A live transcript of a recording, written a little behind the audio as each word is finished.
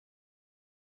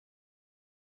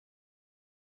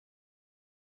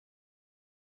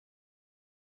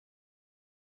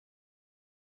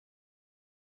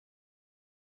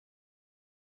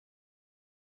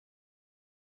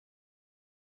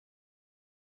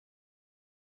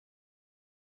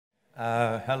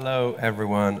Hello,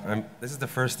 everyone. This is the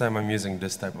first time I'm using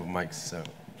this type of mics, so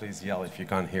please yell if you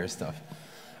can't hear stuff.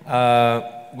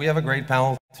 We have a great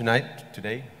panel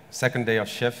today. Second day of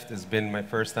Shift. It's been my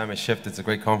first time at Shift. It's a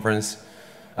great conference.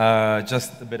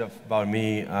 Just a bit about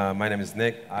me. My name is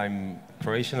Nick. I'm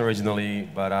Croatian originally,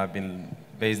 but I've been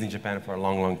based in Japan for a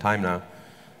long, long time now.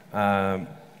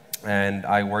 And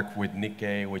I work with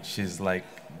Nikkei, which is like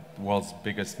the world's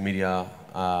biggest media,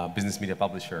 business media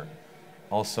publisher.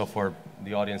 Also, for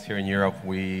the audience here in Europe,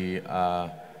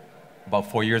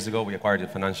 about 4 years ago, we acquired the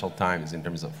Financial Times in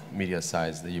terms of media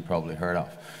size that you probably heard of.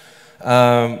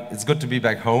 It's good to be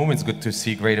back home. It's good to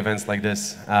see great events like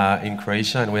this in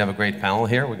Croatia, and we have a great panel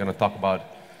here. We're going to talk about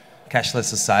cashless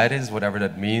societies, whatever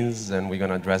that means, and we're going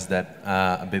to address that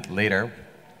a bit later.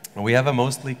 We have a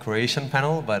mostly Croatian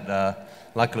panel, but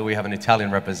luckily we have an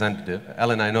Italian representative.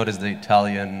 Elena, I noticed the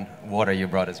Italian water you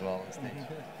brought as well on stage.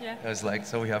 Yeah. I was like,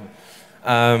 so we have...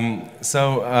 I'm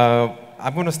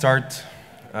going to start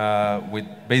with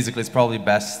basically, it's probably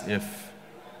best if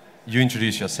you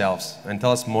introduce yourselves and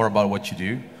tell us more about what you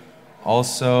do.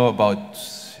 Also about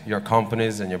your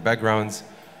companies and your backgrounds.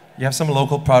 You have some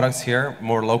local products here,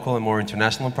 more local and more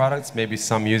international products. Maybe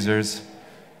some users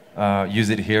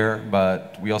use it here,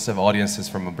 but we also have audiences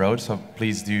from abroad. So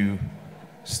please do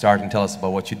start and tell us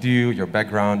about what you do, your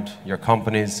background, your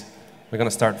companies. We're going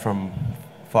to start from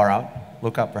far out.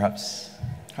 Luka, perhaps.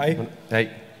 Hi. Hey.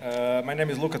 My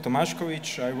name is Luka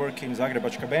Tomaskovic. I work in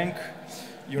Zagrebacka Bank,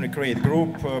 Unicredit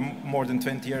Group, more than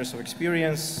 20 years of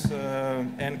experience,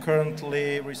 and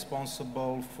currently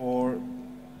responsible for,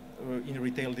 in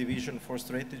retail division, for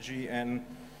strategy and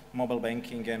mobile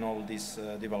banking and all this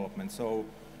development. So,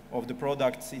 of the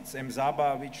products, it's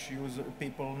Mzaba, which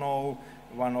people know.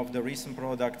 One of the recent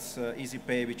products,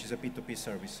 EasyPay, which is a P2P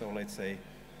service. So let's say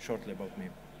shortly about me.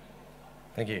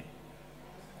 Thank you.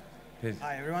 Please.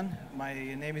 Hi everyone, my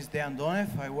name is Dejan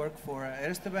Donev. I work for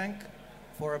Erste Bank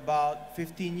for about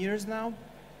 15 years now.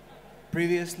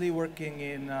 Previously working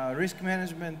in risk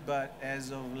management, but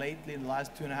as of lately, in the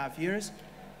last 2.5 years,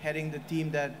 heading the team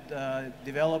that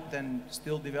developed and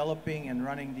still developing and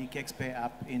running the KeksPay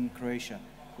app in Croatia,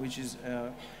 which is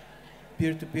a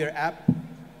peer-to-peer app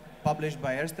published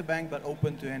by Erste Bank, but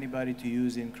open to anybody to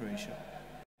use in Croatia.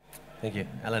 Thank you.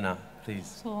 Elena,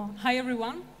 please. So, hi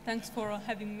everyone, thanks for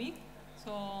having me.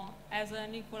 So, as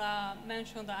Nicola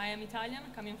mentioned, I am Italian,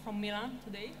 coming from Milan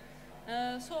today.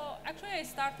 Actually I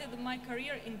started my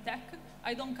career in tech.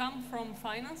 I don't come from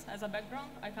finance as a background,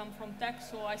 I come from tech,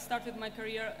 so I started my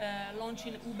career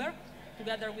launching Uber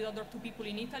together with other 2 people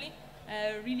in Italy.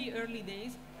 Really early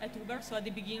days at Uber, so at the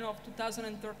beginning of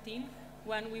 2013,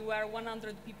 when we were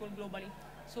 100 people globally.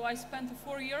 So I spent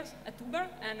 4 years at Uber,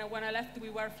 and when I left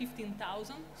we were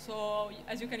 15,000. So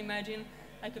as you can imagine,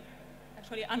 like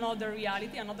actually another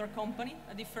reality, another company,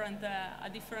 a different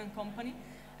company.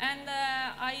 And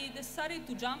I decided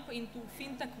to jump into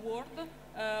fintech world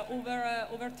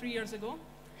over 3 years ago.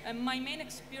 And my main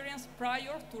experience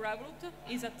prior to Revolut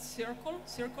is at Circle.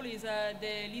 Circle is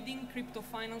the leading crypto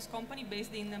finance company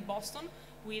based in Boston,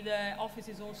 with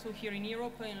offices also here in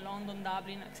Europe, in London,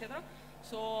 Dublin, etc.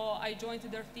 So I joined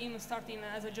their team starting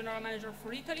as a general manager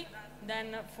for Italy,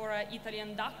 then for Italy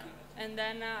and DACH, and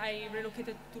then I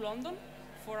relocated to London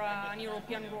for an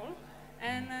European role.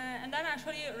 And then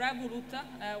actually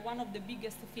Revolut, one of the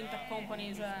biggest fintech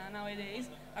companies nowadays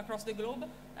across the globe,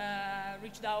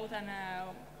 reached out, and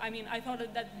I thought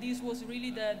that this was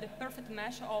really the perfect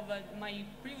match of my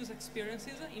previous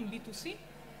experiences in B2C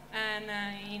and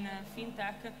in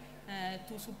fintech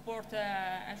to support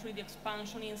actually the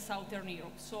expansion in Southern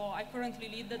Europe. So I currently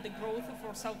lead the growth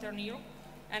for Southern Europe,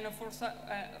 and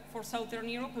for Southern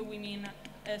Europe we mean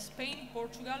Spain,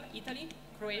 Portugal, Italy,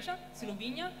 Croatia,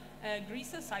 Slovenia,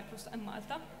 Greece, Cyprus and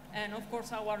Malta, and of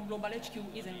course our global HQ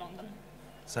is in London.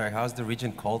 Sorry, how's the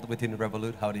region called within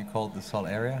Revolut? How do you call this whole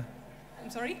area? I'm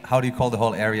sorry? How do you call the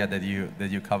whole area that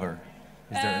you cover?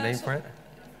 Is there a name for it?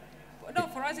 No,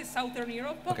 for us it's Southern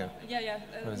Europe. Okay. Yeah.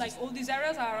 Like all these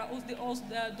areas are,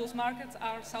 those markets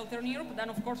are Southern Europe. Then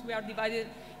of course we are divided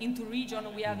into region.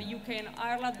 We have UK and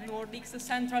Ireland, Nordics,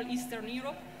 Central Eastern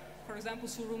Europe. For example,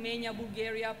 so Romania,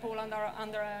 Bulgaria, Poland are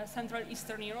under Central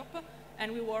Eastern Europe.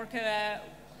 And we work,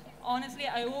 honestly,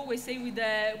 I always say with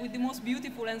the most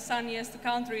beautiful and sunniest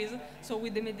countries, so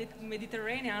with the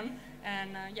Mediterranean,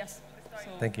 and yes.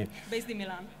 So thank you. Based in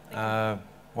Milan.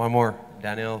 One more,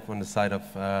 Daniel, from the side of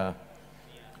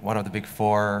one of the big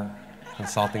 4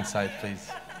 consulting side,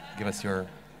 please give us your...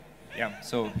 Yeah,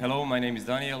 so hello, my name is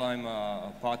Daniel. I'm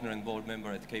a partner and board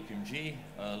member at KPMG,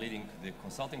 leading the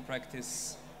consulting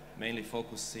practice, mainly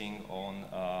focusing on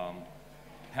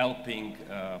helping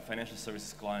financial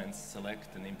services clients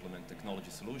select and implement technology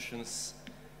solutions.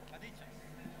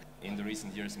 In the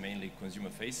recent years, mainly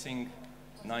consumer-facing.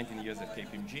 19 years at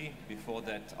KPMG. Before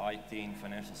that, IT in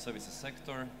financial services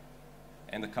sector,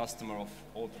 and a customer of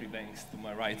all three banks to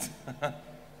my right.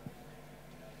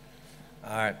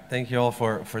 All right, thank you all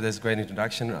for this great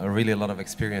introduction. Really a lot of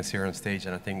experience here on stage,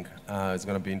 and I think it's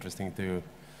going to be interesting to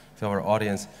our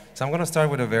audience. So I'm going to start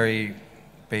with a very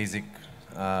basic,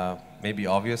 maybe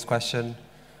obvious question.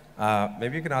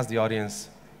 Maybe you can ask the audience,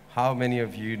 how many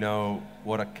of you know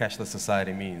what a cashless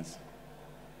society means?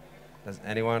 Does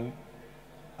anyone?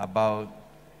 About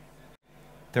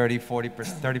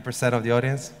 30% of the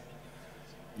audience?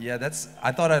 Yeah,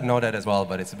 I thought I'd know that as well,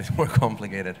 but it's a bit more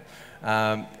complicated.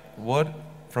 What,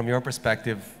 from your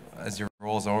perspective, as your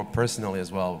roles or personally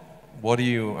as well, what do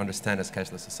you understand as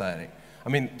cashless society? I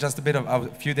mean, just a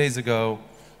few days ago,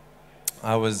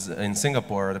 I was in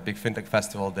Singapore at a big fintech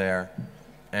festival there,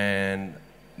 and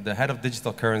the head of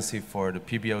digital currency for the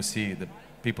PBOC, the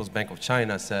People's Bank of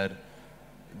China, said,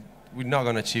 we're not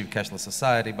going to achieve cashless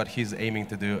society, but he's aiming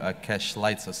to do a cash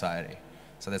light society.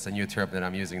 So that's a new term that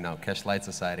I'm using now, cash light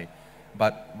society.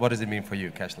 But what does it mean for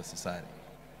you, cashless society?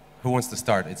 Who wants to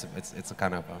start? It's a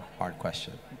kind of a hard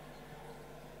question.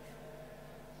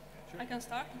 I can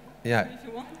start. Yeah. If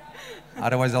you want.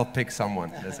 Otherwise, I'll pick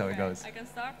someone. That's how it goes. I can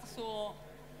start. So,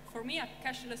 for me, a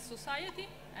cashless society,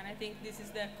 and I think this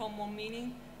is the common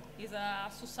meaning, is a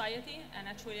society and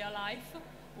actually a life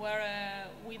where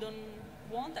we don't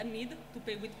want and need to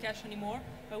pay with cash anymore,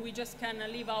 but we just can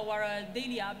live our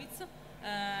daily habits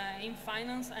in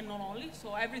finance and not only.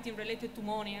 So everything related to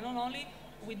money and not only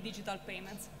with digital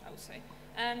payments, I would say.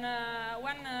 And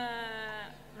when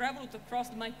Revolut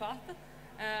crossed my path,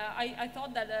 I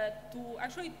thought that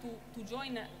to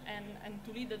join and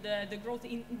to lead the growth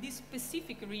in this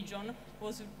specific region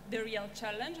was the real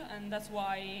challenge, and that's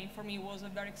why for me it was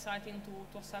very exciting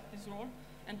to accept this role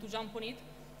and to jump on it.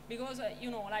 Because,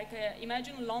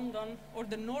 imagine London or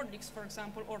the Nordics, for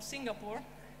example, or Singapore,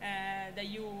 that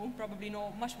you probably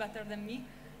know much better than me,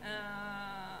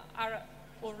 are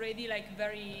already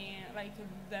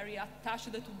very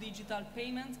attached to digital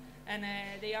payments, and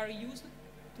they are used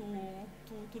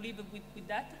to live with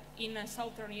that. In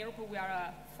Southern Europe, we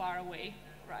are far away,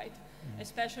 right? Mm-hmm.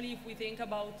 Especially if we think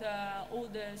about all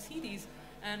the cities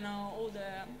and all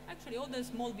the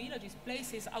small villages,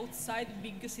 places outside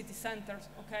big city centers,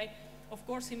 okay? Of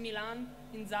course, in Milan,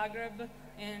 in Zagreb,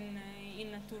 in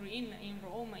Turin, in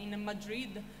Rome, in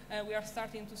Madrid, we are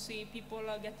starting to see people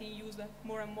getting used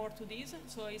more and more to this,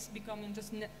 so it's becoming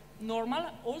just normal.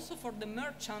 Also for the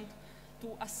merchant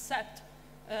to accept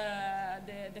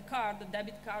the card, the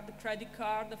debit card, the credit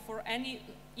card for any,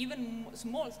 even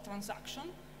small transaction,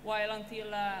 while until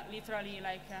literally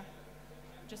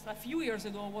just a few years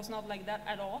ago was not like that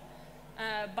at all.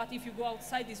 But if you go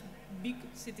outside this big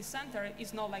city center,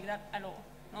 it's not like that at all.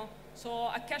 No? So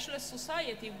a cashless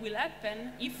society will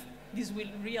happen, if this will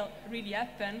really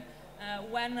happen,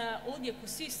 when all the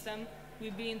ecosystem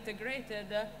will be integrated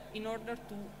in order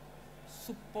to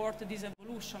support this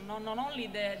evolution. Not only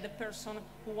the person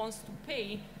who wants to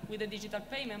pay with a digital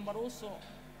payment, but also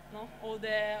all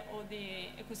the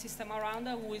ecosystem around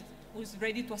who is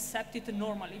ready to accept it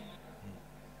normally.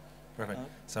 Perfect.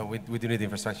 So we do need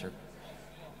infrastructure.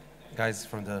 Guys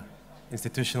from the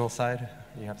institutional side,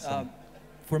 you have some?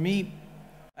 For me,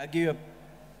 I'll give you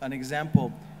an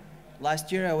example.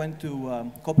 Last year I went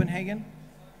to Copenhagen,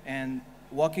 and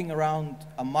walking around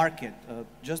a market,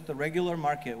 just a regular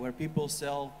market where people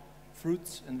sell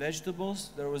fruits and vegetables,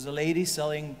 there was a lady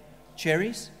selling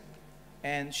cherries,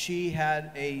 and she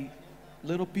had a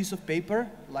little piece of paper,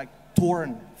 like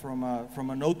torn from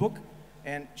a notebook,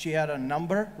 and she had a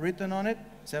number written on it,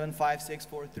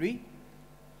 75643,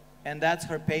 and that's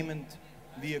her payment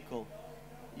vehicle.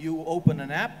 You open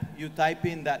an app, you type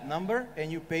in that number,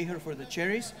 and you pay her for the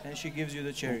cherries, and she gives you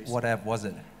the cherries. What app was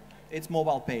it? It's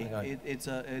mobile pay. It's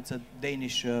a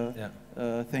Danish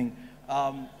thing.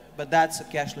 But that's a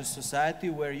cashless society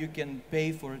where you can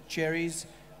pay for cherries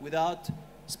without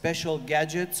special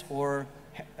gadgets or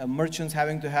merchants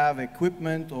having to have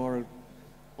equipment or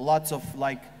lots of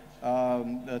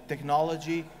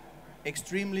technology.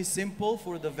 Extremely simple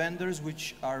for the vendors,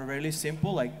 which are really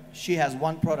simple. Like, she has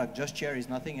one product, just cherries,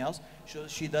 nothing else.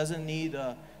 She doesn't need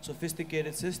a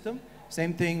sophisticated system.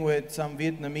 Same thing with some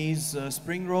Vietnamese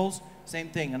spring rolls. Same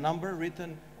thing, a number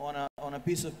written on a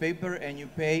piece of paper, and you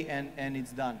pay, and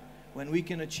it's done. When we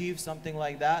can achieve something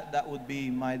like that, that would be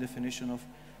my definition of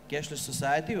cashless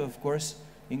society. Of course,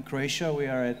 in Croatia, we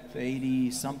are at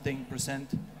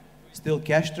 80-something% still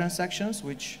cash transactions,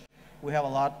 which we have a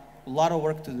lot of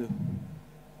work to do.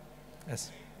 Yes.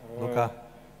 Luka?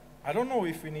 I don't know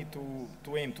if we need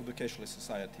to aim to the cashless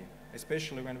society,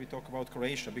 especially when we talk about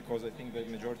Croatia, because I think the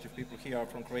majority of people here are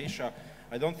from Croatia.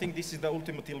 I don't think this is the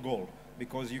ultimate goal,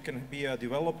 because you can be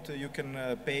developed, you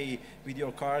can pay with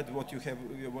your card what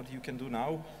you can do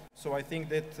now. So I think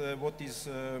that what is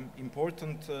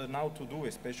important now to do,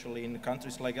 especially in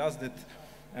countries like us,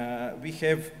 that we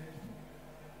have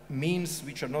means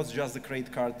which are not just the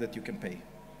credit card that you can pay.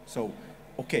 So,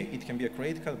 okay, it can be a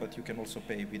credit card, but you can also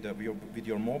pay with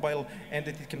your mobile, and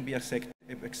that it can be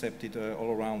accepted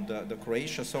all around the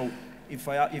Croatia. So,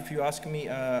 if you ask me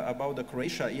about the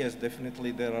Croatia, yes,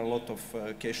 definitely there are a lot of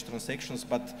cash transactions,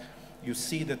 but you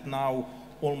see that now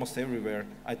almost everywhere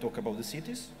I talk about the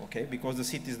cities, okay, because the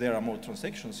cities there are more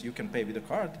transactions. You can pay with a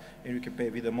card, and you can pay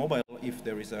with a mobile if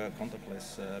there is a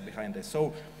contactless behind it.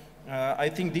 So, I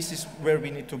think this is where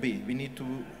we need to be. We need to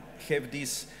have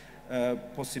this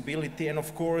possibility, and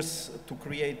of course to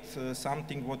create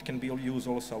something what can be used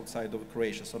also outside of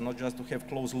Croatia. So not just to have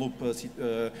closed loop,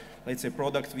 let's say,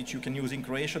 products which you can use in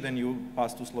Croatia, then you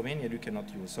pass to Slovenia and you cannot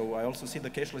use. So I also see the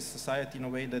cashless society in a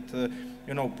way that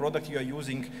you know, product you are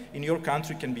using in your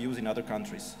country can be used in other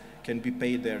countries, can be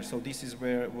paid there. So this is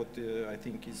where what I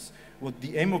think is what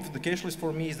the aim of the cashless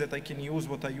for me is, that I can use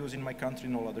what I use in my country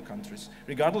in all other countries,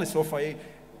 regardless of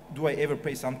do I ever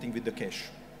pay something with the cash.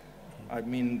 I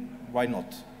mean, why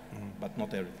not? But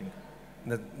not everything.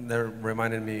 That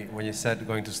reminded me when you said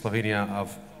going to Slovenia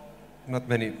of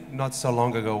not so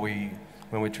long ago,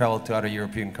 when we traveled to other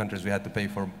European countries, we had to pay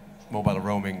for mobile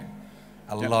roaming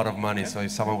a lot of money. So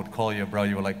if someone would call you abroad,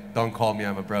 you were like, don't call me,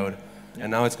 I'm abroad.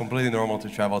 And now it's completely normal to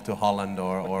travel to Holland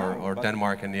or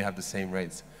Denmark and you have the same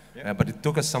rates. But it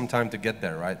took us some time to get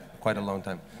there, right? Quite a long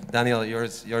time. Daniel,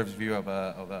 your view of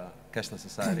a cashless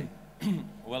society?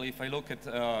 Well, if I look at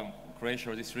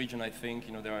Croatia or this region, I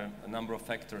think there are a number of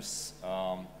factors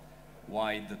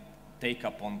why the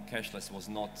take-up on cashless was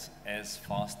not as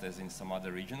fast as in some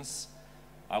other regions.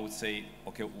 I would say,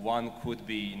 okay, one could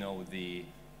be the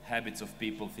habits of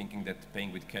people thinking that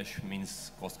paying with cash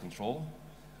means cost control.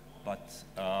 But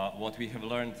what we have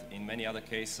learned in many other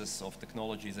cases of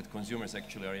technology is that consumers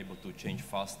actually are able to change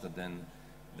faster than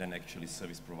actually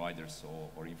service providers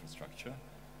or infrastructure.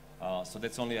 So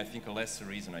that's only, I think, a lesser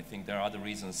reason. I think there are other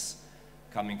reasons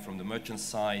coming from the merchant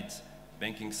side,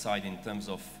 banking side, in terms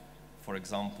of, for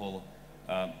example,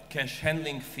 cash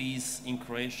handling fees in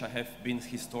Croatia have been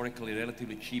historically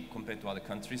relatively cheap compared to other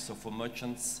countries. So for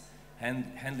merchants,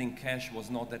 handling cash was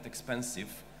not that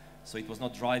expensive, so it was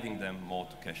not driving them more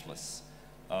to cashless.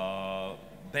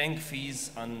 Bank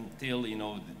fees, until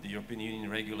the European Union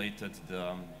regulated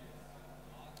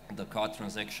the card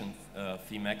transaction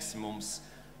fee maximums,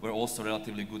 were also a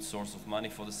relatively good source of money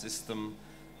for the system.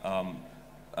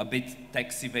 A bit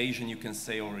tax evasion, you can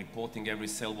say, or reporting every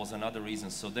sale was another reason.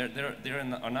 So there are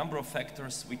a number of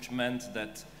factors which meant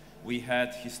that we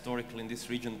had historically in this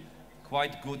region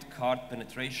quite good card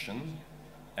penetration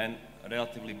and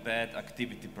relatively bad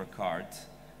activity per card,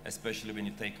 especially when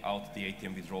you take out the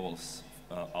ATM withdrawals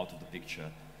out of the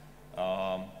picture.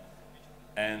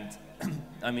 And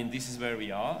I mean, this is where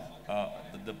we are.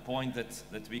 The point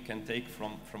that we can take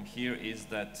from here is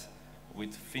that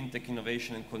with fintech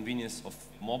innovation and convenience of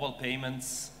mobile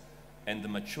payments and the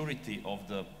maturity of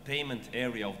the payment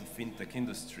area of the fintech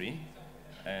industry,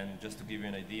 and just to give you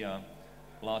an idea,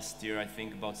 last year I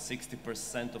think about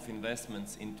 60% of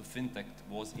investments into fintech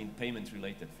was in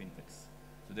payment-related fintechs.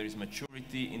 So there is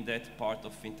maturity in that part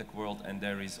of fintech world, and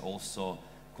there is also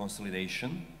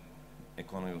consolidation,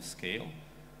 economy of scale.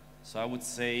 So I would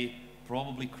say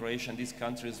probably Croatia and these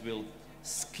countries will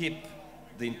skip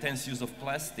the intense use of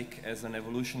plastic as an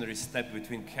evolutionary step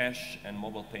between cash and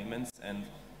mobile payments, and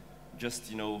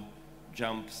just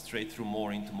jump straight through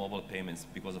more into mobile payments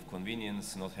because of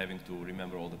convenience, not having to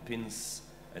remember all the pins,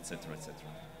 etc., etc.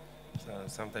 So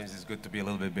sometimes it's good to be a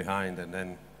little bit behind, and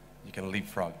then you can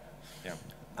leapfrog. Yeah.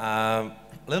 A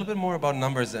little bit more about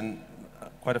numbers, and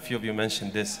quite a few of you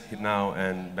mentioned this now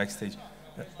and backstage.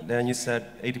 Then you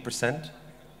said 80%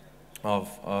 of,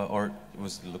 or it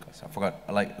was Lucas, I forgot.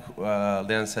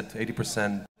 Dan said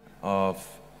 80% of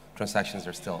transactions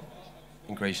are still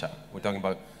in Croatia. We're talking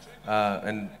about,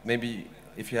 and maybe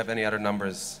if you have any other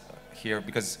numbers here,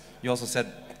 because you also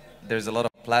said there's a lot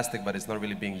of plastic, but it's not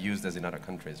really being used as in other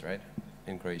countries, right?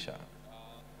 In Croatia.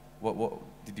 What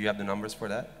did you have the numbers for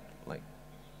that?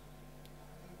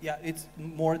 Yeah, it's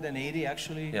more than 80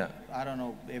 actually. Yeah. I don't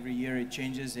know, every year it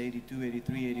changes, 82,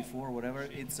 83, 84, whatever.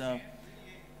 It's 80.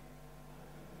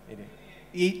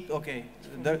 Okay,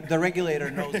 the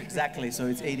regulator knows exactly, so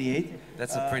it's 88.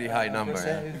 That's a pretty high number.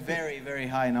 Very, very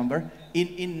high number.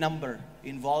 In number,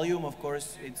 in volume, of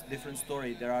course, it's a different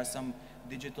story. There are some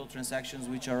digital transactions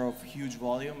which are of huge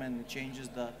volume and it changes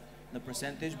the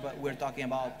percentage, but we're talking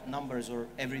about numbers or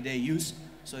everyday use,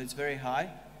 so it's very high.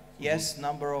 Yes,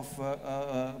 number of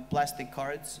plastic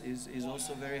cards is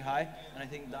also very high, and I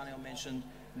think Daniel mentioned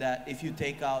that if you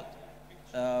take out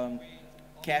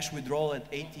cash withdrawal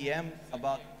at ATM,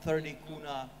 about 30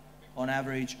 kuna on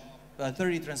average,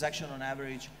 30 transactions on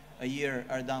average a year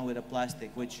are done with a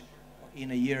plastic, which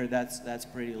in a year that's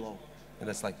pretty low. And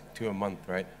that's like 2 a month,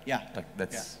 right? Yeah. Like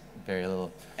that's very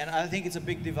little. And I think it's a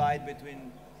big divide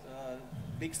between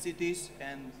big cities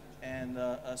and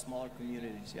smaller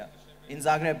communities. Yeah. In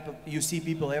Zagreb, you see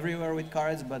people everywhere with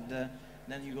cards, but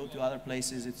then you go to other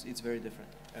places, it's very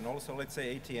different. And also, let's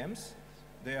say ATMs,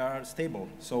 they are stable,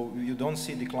 so you don't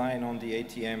see decline on the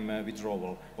ATM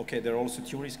withdrawal. Okay, there are also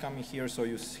tourists coming here, so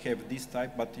you have this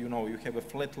type, but you know, you have a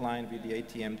flat line with the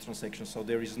ATM transaction, so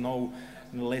there is no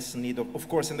less need of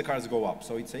course, and the cards go up.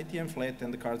 So it's ATM flat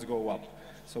and the cards go up.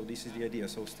 So this is the idea.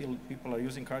 So still people are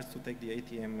using cards to take the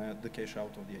ATM, the cash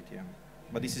out of the ATM.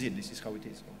 But this is it, this is how it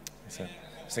is. So,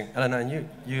 Elena, and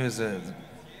you as an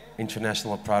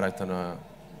international product on a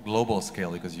global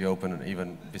scale, because you open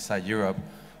even beside Europe,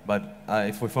 but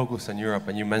if we focus on Europe,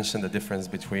 and you mentioned the difference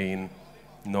between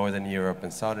Northern Europe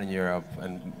and Southern Europe,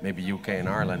 and maybe UK and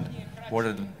Ireland, what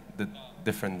are the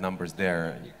different numbers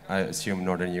there? I assume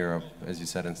Northern Europe, as you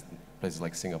said, and places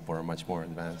like Singapore are much more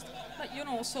advanced. But you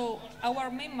know, so our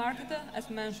main market, as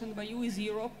mentioned by you, is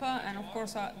Europe, and of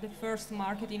course the first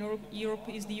market in Europe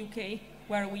is the UK,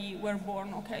 where we were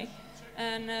born, okay?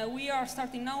 And we are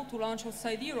starting now to launch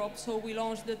outside Europe, so we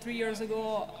launched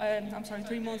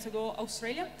 3 months ago,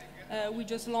 Australia. We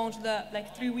just launched,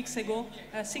 like 3 weeks ago,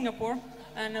 Singapore,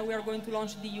 and we are going to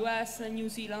launch the US, New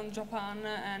Zealand, Japan,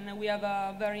 and we have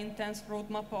a very intense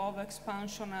roadmap of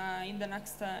expansion in the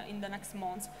next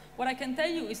months. What I can tell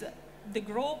you is that the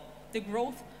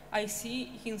growth I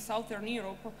see in Southern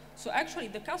Europe. So actually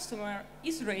the customer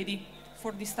is ready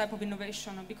for this type of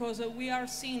innovation, because we are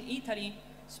seeing Italy,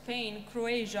 Spain,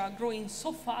 Croatia growing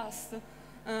so fast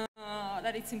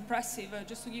that it's impressive.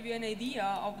 Just to give you an idea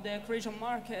of the Croatian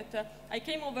market, I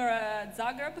came over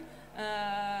Zagreb,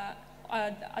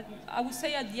 I would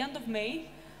say at the end of May,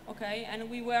 okay, and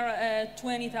we were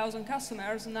 20,000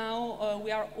 customers. Now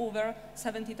we are over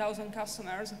 70,000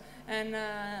 customers, and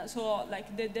so like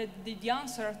the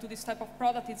answer to this type of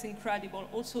product is incredible.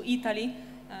 Also Italy,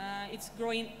 it's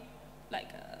growing like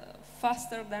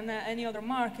faster than any other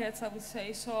markets, I would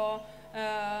say. So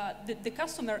the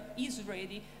customer is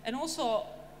ready, and also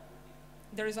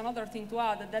there is another thing to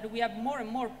add, that we have more and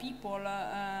more people,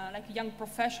 like young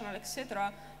professionals,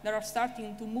 etc., that are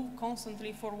starting to move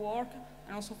constantly for work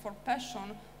and also for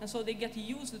passion, and so they get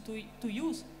used to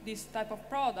use this type of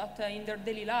product in their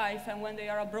daily life, and when they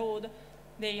are abroad,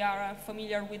 they are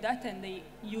familiar with that and they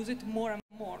use it more and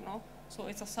more, no? So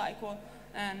it's a cycle,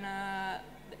 and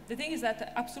the thing is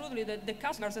that absolutely the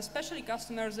customers, especially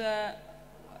customers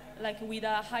like with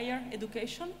a higher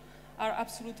education, are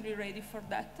absolutely ready for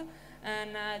that.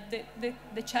 And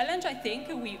the challenge I think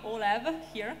we all have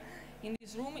here in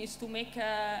this room is to make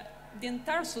the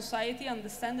entire society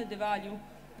understand the value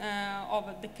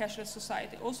of the cashless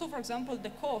society. Also, for example, the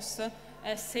costs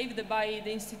saved by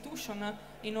the institution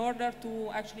in order to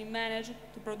actually manage,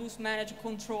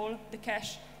 control the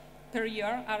cash per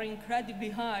year are incredibly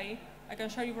high. I can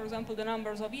show you, for example, the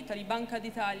numbers of Italy. Banca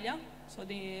d'Italia, so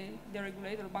the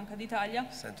regulator, Banca d'Italia,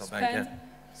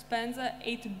 spends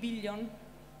 8 billion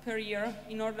per year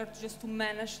in order to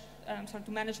manage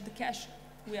the cash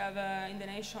we have in the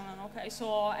nation. Okay,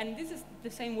 so, and this is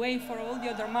the same way for all the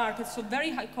other markets. So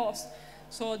very high cost.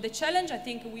 So the challenge I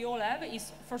think we all have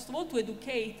is, first of all, to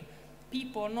educate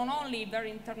people, not only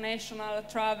very international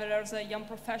travelers, young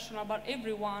professionals, but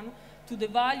everyone, to the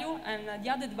value and the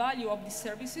added value of these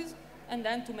services, and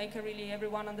then to make really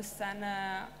everyone understand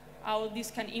how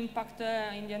this can impact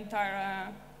in the entire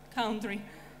country.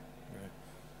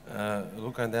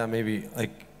 Luka and Dejan, maybe,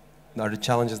 like, are the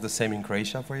challenges the same in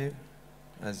Croatia for you,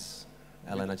 as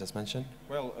Elena just mentioned?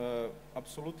 Well,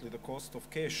 absolutely. The cost of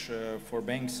cash for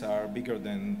banks are bigger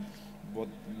than what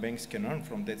banks can earn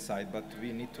from that side, but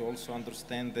we need to also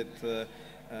understand that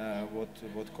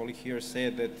what colleague here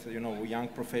said, that, you know, young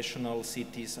professional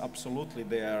cities, absolutely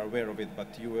they are aware of it, but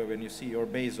when you see your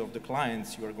base of the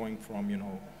clients, you are going from, you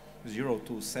know, 0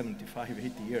 to 75,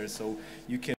 80 years, so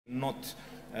you cannot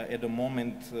at the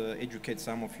moment educate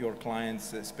some of your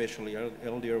clients, especially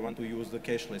elder one, to use the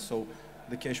cashless. So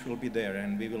the cash will be there,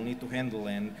 and we will need to handle.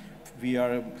 And we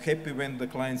are happy when the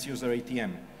clients use their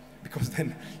ATM, because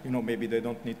then maybe they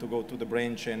don't need to go to the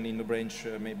branch, and in the branch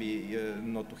maybe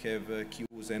not to have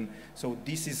queues. And so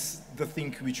this is the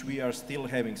thing which we are still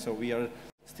having. So we are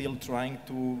still trying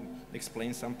to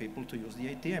explain some people to use the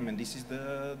ATM, and this is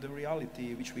the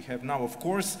reality which we have now. Of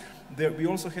course, we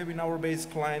also have in our base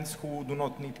clients who do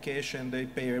not need cash, and they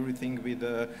pay everything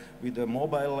with the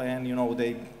mobile, and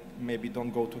they maybe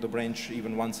don't go to the branch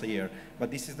even once a year. But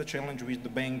this is the challenge which the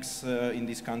banks in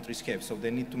these countries have. So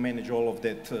they need to manage all of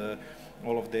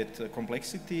that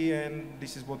complexity, and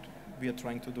this is what we are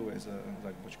trying to do as a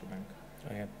Zagrebacka bank.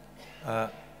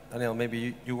 Okay. Daniel,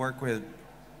 maybe you work with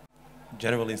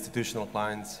general institutional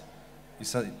clients. You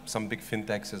saw some big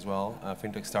fintechs as well,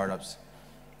 fintech startups.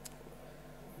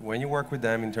 When you work with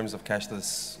them in terms of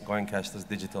cashless, going cashless,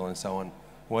 digital, and so on,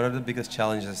 what are the biggest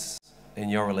challenges in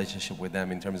your relationship with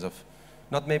them in terms of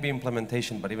not maybe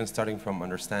implementation, but even starting from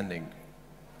understanding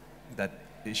that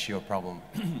issue or problem?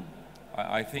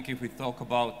 I think if we talk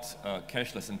about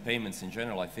cashless and payments in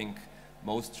general, I think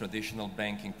most traditional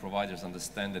banking providers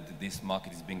understand that this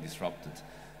market is being disrupted.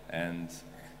 And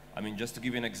I mean, just to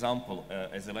give you an example,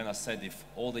 as Elena said, if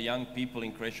all the young people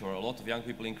in Croatia, or a lot of young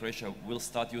people in Croatia, will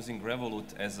start using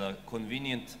Revolut as a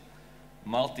convenient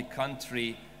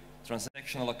multi-country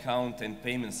transactional account and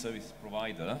payment service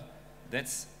provider,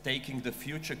 that's taking the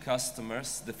future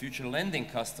customers, the future lending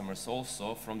customers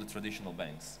also from the traditional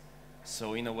banks.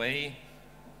 So in a way,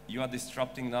 you are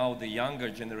disrupting now the younger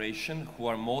generation who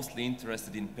are mostly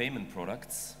interested in payment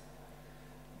products,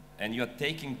 and you are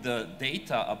taking the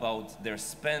data about their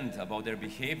spend, about their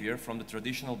behavior from the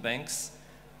traditional banks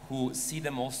who see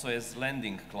them also as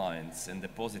lending clients and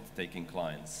deposit-taking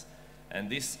clients. And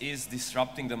this is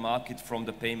disrupting the market from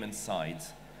the payment side.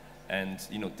 And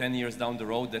 10 years down the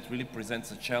road, that really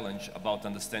presents a challenge about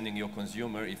understanding your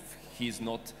consumer if he's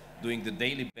not doing the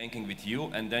daily banking with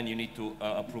you, and then you need to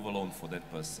approve a loan for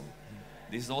that person.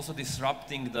 This is also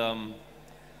disrupting the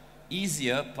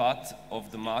easier part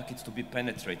of the market to be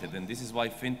penetrated, and this is why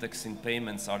fintechs in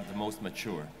payments are the most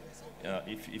mature.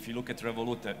 If you look at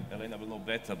Revolut, Elena will know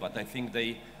better, but I think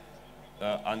they,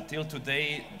 until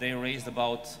today, they raised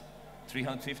about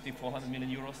 350, 400 million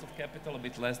euros of capital, a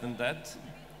bit less than that,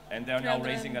 and they are now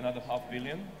raising another $500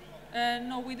 million.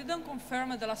 No, we didn't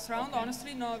confirm at the last round. Okay.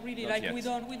 Honestly, no, really. Not like yet. We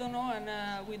don't know, and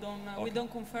we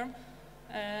don't confirm.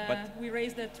 We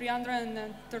raised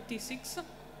 336.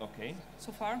 Okay.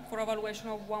 So far, for a valuation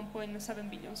of 1.7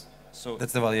 billion. So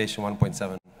that's the valuation,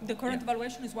 1.7. The current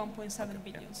valuation is 1.7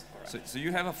 billion. So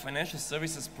you have a financial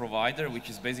services provider, which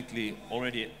is basically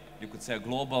already, you could say, a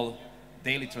global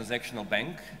daily transactional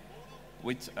bank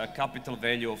with a capital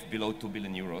value of below 2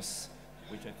 billion euros,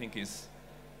 which I think is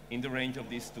in the range of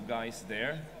these two guys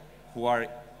there, who are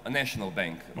a national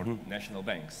bank or national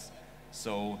banks.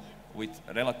 So with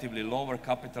relatively lower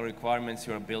capital requirements,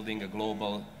 you are building a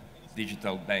global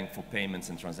digital bank for payments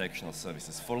and transactional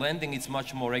services. For lending, it's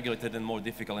much more regulated and more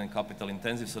difficult and capital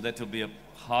intensive, so that will be a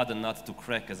harder nut to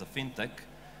crack as a fintech,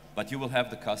 but you will have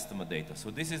the customer data.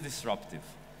 So this is disruptive,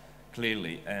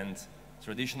 clearly, and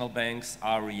traditional banks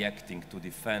are reacting to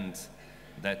defend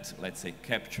that, let's say,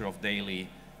 capture of daily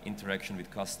interaction with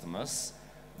customers.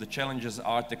 The challenges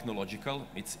are technological.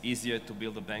 It's easier to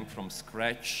build a bank from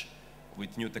scratch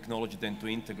with new technology than to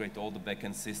integrate all the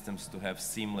backend systems to have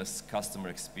seamless customer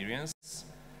experience.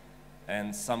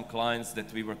 And some clients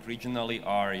that we work regionally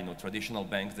are traditional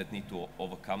banks that need to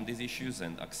overcome these issues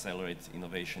and accelerate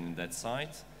innovation in that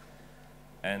side.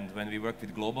 And when we work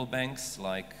with global banks,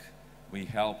 like we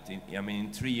helped,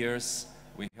 in 3 years,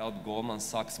 we helped Goldman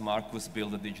Sachs Marcus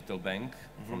build a digital bank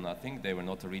from nothing. They were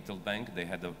not a retail bank. They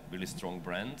had a really strong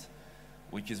brand,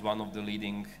 which is one of the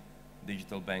leading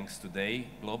digital banks today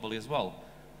globally as well.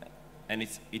 And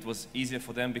it was easier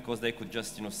for them because they could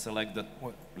just select the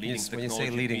leading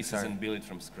technology pieces and build it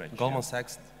from scratch. Goldman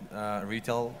Sachs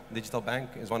retail digital bank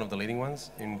is one of the leading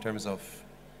ones in terms of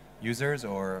users,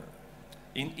 or?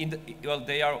 Well,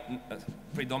 they are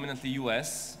predominantly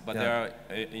US, but there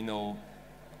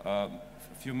are a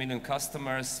few million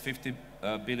customers,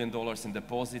 $50 billion in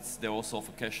deposits. They also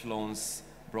offer cash loans,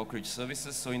 brokerage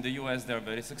services. So in the US, they are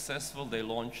very successful. They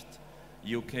launched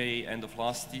UK end of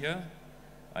last year,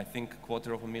 I think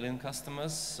 250,000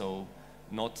 customers, so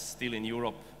not still in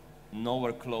Europe,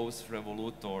 nowhere close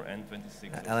Revolut or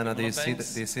N26. Elena, do you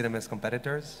see them as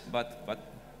competitors? But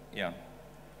yeah,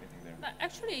 getting there.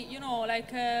 Actually,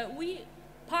 we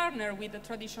partner with the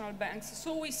traditional banks,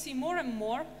 so we see more and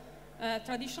more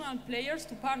traditional players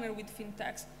to partner with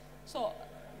fintechs. So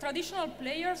traditional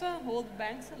players, old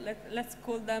banks, let's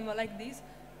call them like this,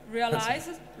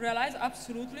 realize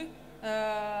absolutely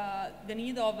the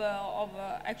need of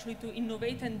actually to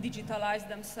innovate and digitalize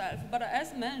themselves. But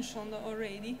as mentioned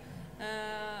already,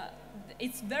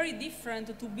 it's very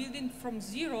different to building from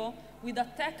zero with a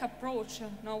tech approach,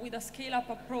 with a scale-up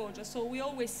approach. So we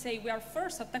always say we are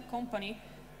first a tech company,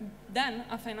 then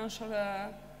a financial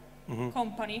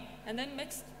company, and then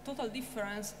makes total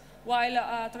difference. While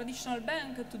a traditional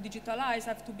bank, to digitalize,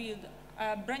 have to build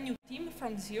a brand new team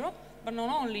from zero, but not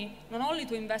only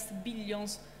to invest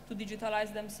billions to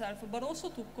digitalize themselves, but also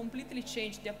to completely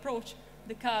change the approach,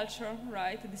 the culture,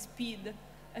 right, the speed,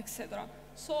 etc.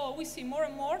 So we see more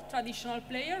and more traditional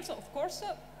players, of course,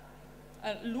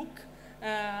 look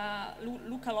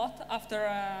a lot after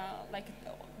like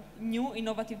new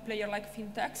innovative player like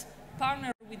fintechs,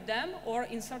 partner with them, or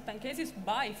in certain cases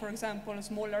buy, for example,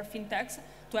 smaller fintechs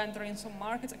to enter in some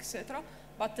markets, etc.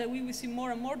 But we will see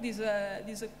more and more this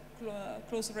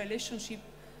close relationship,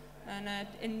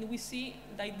 and we see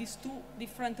like these two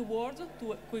different worlds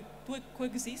to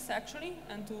coexist actually,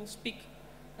 and to speak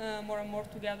more and more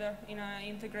together in an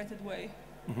integrated way.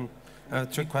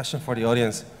 Trick question for the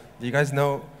audience. Do you guys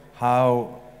know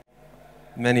how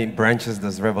many branches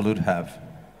does Revolut have?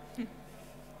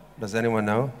 Does anyone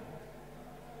know?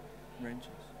 Branches.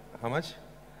 How much?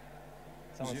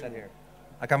 Someone said here.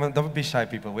 Don't be shy,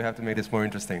 people. We have to make this more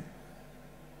interesting.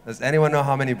 Does anyone know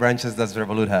how many branches does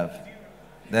Revolut have?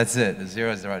 That's it.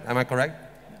 Zero is right. Am I correct?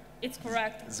 It's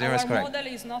correct. Zero is correct. Our model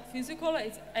is not physical.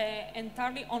 It's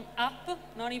entirely on app,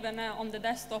 not even on the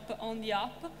desktop, on the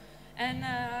app.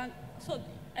 And so,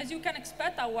 as you can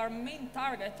expect, our main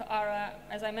target are,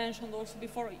 as I mentioned also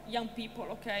before, young people,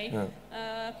 okay?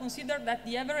 Yeah. Consider that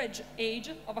the average age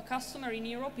of a customer in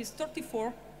Europe is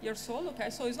 34 years old,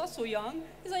 okay? So he's not so young,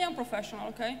 he's a young professional,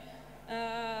 okay?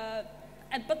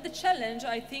 But the challenge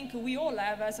I think we all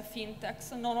have as a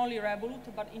fintechs, not only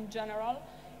Revolut, but in general,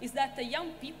 is that the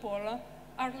young people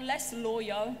are less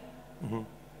loyal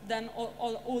than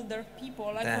all older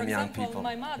people. Like, for example,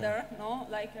 my mother,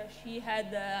 she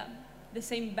had the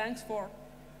same banks for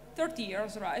 30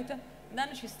 years, right? And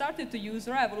then she started to use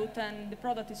Revolut, and the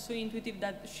product is so intuitive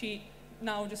that she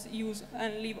now just use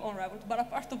and live on Revolut. But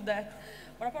apart of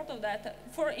that,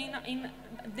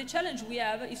 the challenge we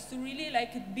have is to really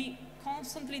be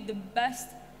constantly the best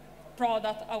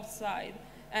product outside.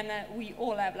 And we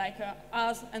all have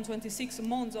us and 26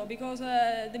 Monzo, because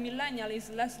the millennial is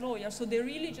less loyal, so they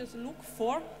really just look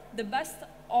for the best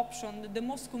option, the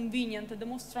most convenient, the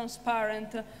most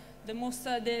transparent, the most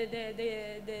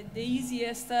the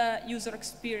easiest user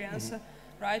experience,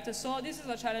 right? So this is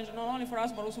a challenge not only for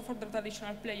us but also for the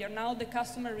traditional player. Now the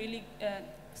customer really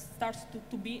starts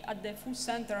to be at the full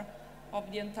center of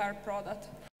the entire product.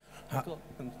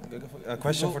 A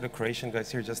question for the Croatian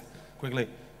guys here, just quickly.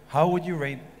 How would you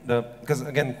rate because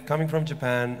again, coming from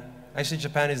Japan, actually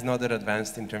Japan is not that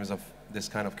advanced in terms of this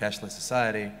kind of cashless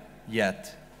society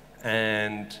yet.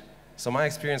 And so my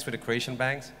experience with the Croatian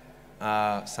banks,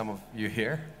 some of you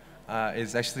here,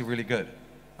 is actually really good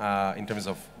in terms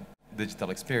of digital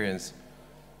experience.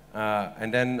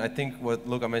 And then I think what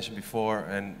Luka mentioned before,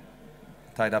 and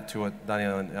tied up to what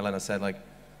Daniel and Elena said,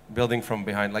 building from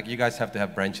behind, you guys have to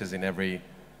have branches in every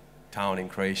town in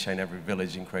Croatia, in every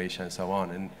village in Croatia, and so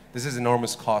on. And this is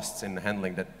enormous costs in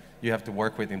handling that you have to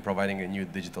work with in providing a new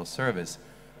digital service.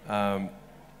 I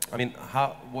mean,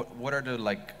 what are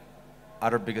the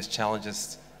other biggest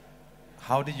challenges?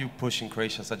 How did you push in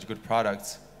Croatia such good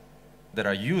products that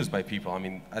are used by people? I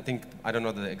mean, I don't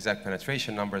know the exact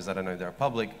penetration numbers, I don't know if they're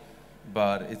public,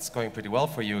 but it's going pretty well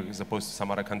for you as opposed to some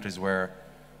other countries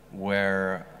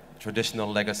where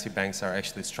traditional legacy banks are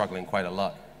actually struggling quite a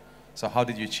lot. So how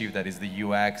did you achieve that? Is the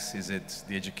UX, is it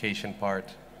the education part?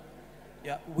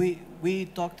 Yeah, we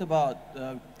talked about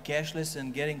cashless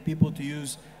and getting people to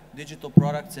use digital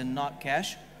products and not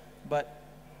cash, but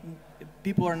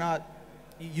people are not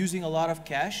using a lot of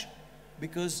cash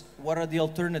because what are the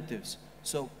alternatives?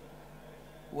 So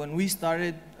when we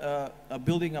started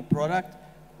building a product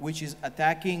which is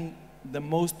attacking the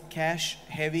most cash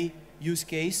heavy use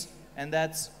case, and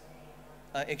that's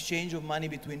exchange of money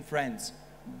between friends,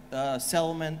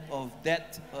 settlement of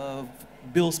debt,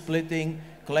 bill splitting,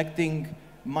 collecting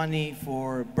money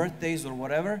for birthdays or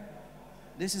whatever.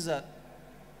 This is a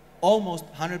almost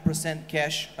 100%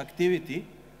 cash activity,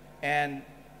 and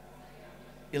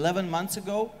 11 months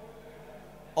ago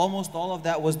almost all of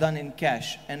that was done in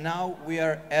cash, and now we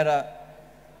are at a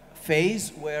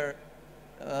phase where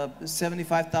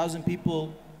 75,000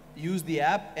 people use the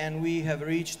app, and we have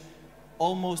reached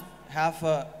almost half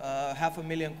a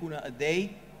million kuna a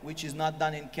day which is not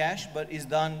done in cash, but is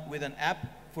done with an app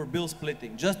for bill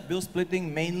splitting. Just bill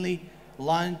splitting, mainly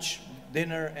lunch,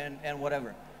 dinner, and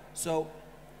whatever. So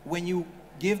when you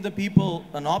give the people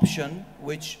an option,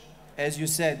 which, as you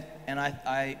said, and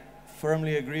I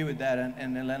firmly agree with that,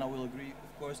 and Elena will agree,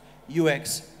 of course,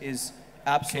 UX is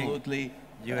absolutely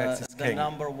UX is the king.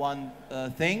 number one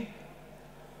thing.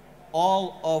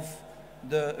 All of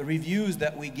the reviews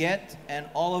that we get and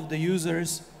all of the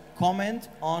users comment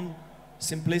on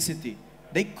simplicity.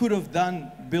 They could have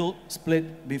done bill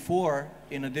split before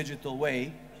in a digital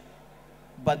way,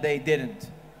 but they didn't.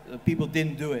 People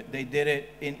didn't do it. They did it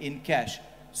in cash.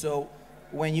 So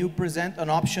when you present an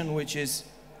option which is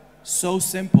so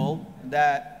simple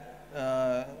that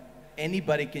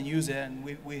anybody can use it, and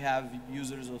we have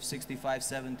users of 65,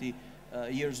 70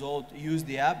 years old use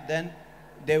the app, then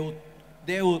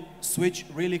they will switch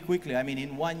really quickly. I mean,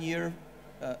 in 1 year,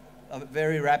 a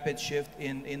very rapid shift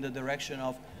in the direction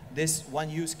of this one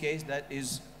use case that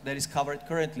is covered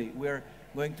currently. We're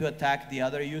going to attack the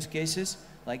other use cases,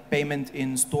 like payment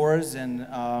in stores and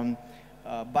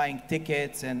buying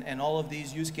tickets and all of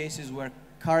these use cases where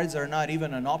cards are not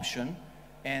even an option,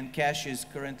 and cash is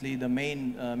currently the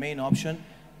main option.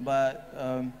 But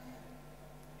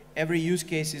every use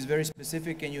case is very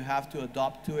specific, and you have to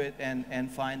adapt to it and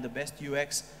find the best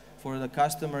UX for the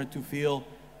customer to feel,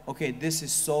 okay, this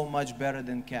is so much better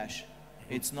than cash.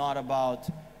 It's not about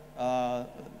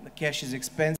cash is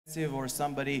expensive, or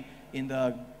somebody in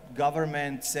the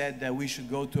government said that we should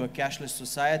go to a cashless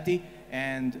society,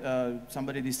 and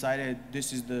somebody decided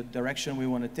this is the direction we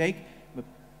want to take. But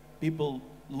people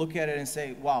look at it and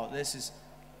say, wow, this is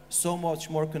so much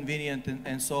more convenient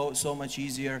and so much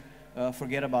easier.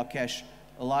 Forget about cash.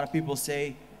 A lot of people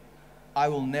say, I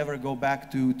will never go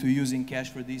back to using cash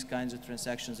for these kinds of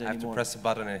transactions anymore. I have to press a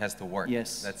button and it has to work.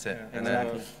 Yes. That's it. Yeah, and,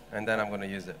 exactly. Then I'm going to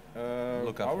use it.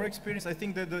 Luka. Our experience, I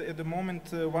think that at the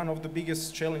moment, one of the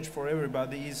biggest challenge for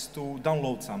everybody is to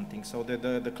download something. So that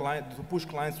the client, to push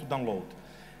clients to download.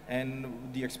 And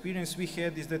the experience we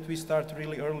had is that we start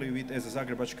really early with, as a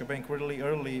Zagrebacka bank, really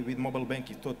early with mobile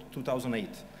banking, 2008.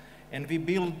 And we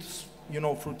built, you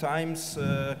know, through times,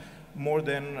 more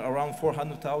than around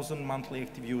 400,000 monthly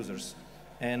active users.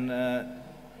 And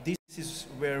this is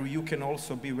where you can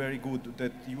also be very good,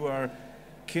 that you are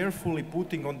carefully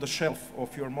putting on the shelf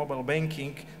of your mobile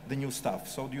banking the new stuff.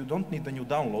 So you don't need the new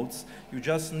downloads, you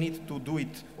just need to do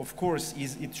it. Of course,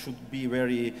 it should be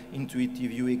very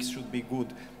intuitive, UX should be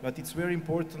good, but it's very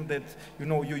important that, you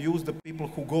know, you use the people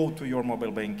who go to your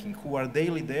mobile banking, who are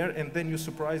daily there, and then you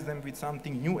surprise them with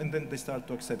something new, and then they start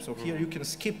to accept. So here you can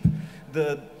skip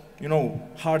the, you know,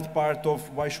 hard part of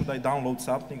why should I download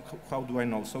something, how do I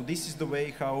know? So this is the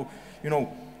way how, you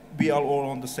know, we are all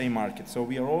on the same market. So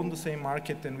we are all on the same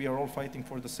market, and we are all fighting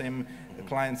for the same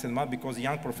clients and not because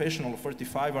young professional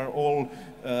 35 are all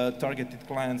targeted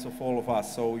clients of all of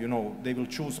us. So, you know, they will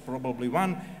choose probably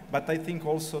one, but I think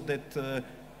also that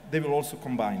they will also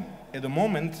combine. At the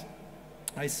moment,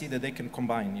 I see that they can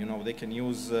combine, you know, they can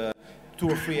use 2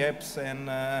 or 3 apps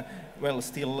and, well,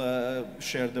 still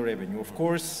share the revenue. Of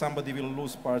course, somebody will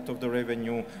lose part of the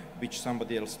revenue which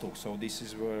somebody else took. So this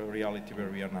is reality where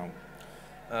we are now.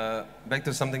 Back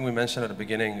to something we mentioned at the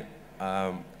beginning,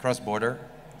 cross-border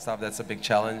stuff, that's a big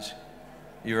challenge.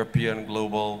 European,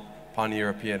 global,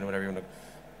 pan-European, whatever you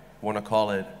want to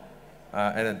call it.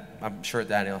 And I'm sure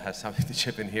Daniel has something to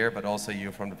chip in here, but also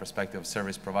you from the perspective of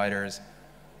service providers.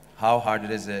 How hard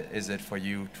is it for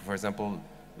you to, for example,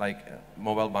 like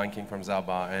mobile banking from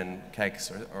Zaba and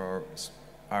Keks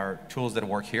are tools that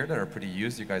work here that are pretty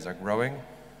used, you guys are growing.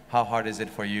 How hard is it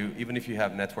for you, even if you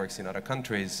have networks in other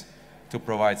countries, to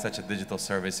provide such a digital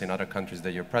service in other countries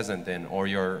that you're present in, or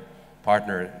your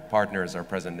partners are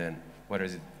present in, whether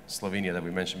it's Slovenia that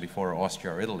we mentioned before, or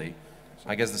Austria or Italy?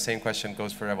 I guess the same question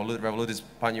goes for Revolut. Revolut is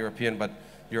pan-European, but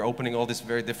you're opening all these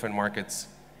very different markets.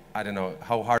 I don't know,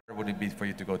 how hard would it be for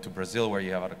you to go to Brazil, where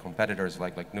you have other competitors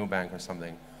like Nubank or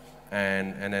something?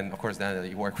 And then, of course, Daniel,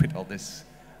 you work with all this.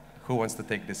 Who wants to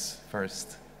take this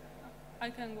first? I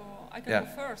can go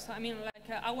first. I mean, like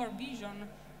our vision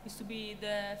is to be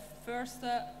the first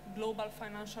global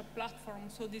financial platform.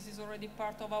 So this is already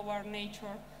part of our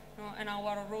nature, you know, and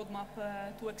our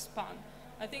roadmap to expand.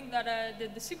 I think that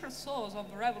the secret sauce of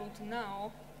Revolut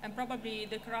now, and probably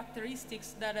the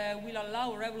characteristics that will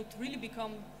allow Revolut to really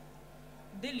become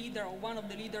the leader, or one of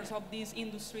the leaders of this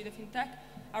industry, the fintech,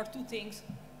 are 2 things.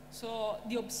 So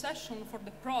the obsession for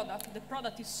the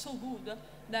product is so good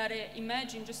that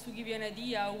imagine, just to give you an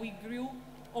idea, we grew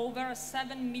over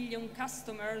 7 million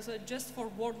customers just for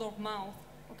word of mouth.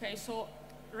 Okay, so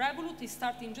Revolut is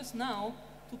starting just now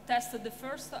to test the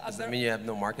first. Does that mean you have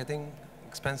no marketing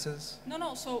expenses?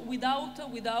 No. So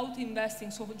without investing,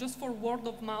 so just for word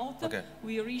of mouth, Okay.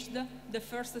 we reached the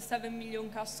first 7 million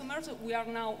customers. We are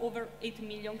now over 8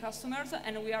 million customers,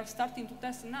 and we are starting to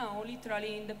test now,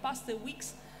 literally in the past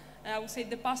weeks, I would say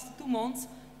the past 2 months,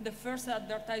 the first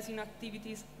advertising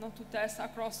activities not to test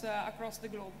across the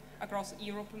globe, across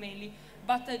Europe mainly.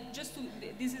 But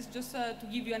this is just to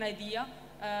give you an idea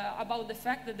about the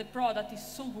fact that the product is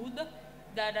so good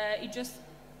that it just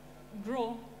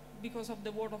grows because of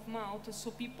the word of mouth.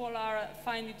 So people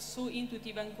find it so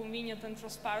intuitive and convenient and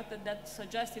transparent that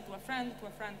suggest it to a friend,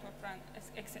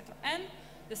 etc. And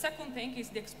the second thing is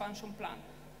the expansion plan.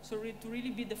 So to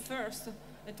really be the first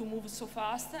to move so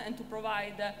fast and to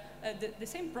provide the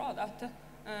same product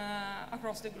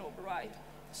across the globe, right?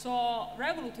 So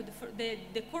Revolut,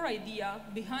 the core idea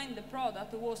behind the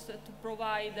product was to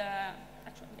provide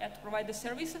the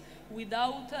service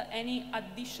without any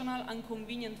additional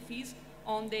inconvenient fees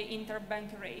on the interbank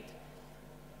rate.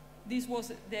 This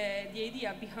was the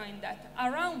idea behind that.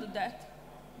 Around that,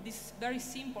 this very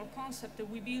simple concept,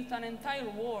 we built an entire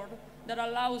world that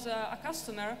allows a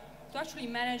customer to actually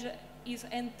manage his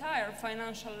entire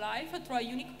financial life through a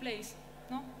unique place.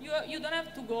 No? You don't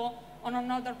have to go on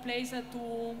another place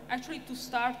to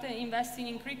start investing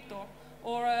in crypto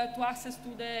or to access to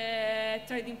the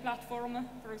trading platform.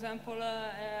 For example,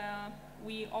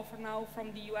 we offer now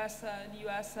from the US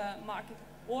market,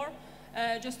 or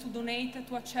just to donate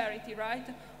to a charity, right?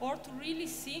 Or to really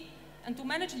see and to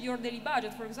manage your daily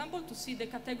budget. For example, to see the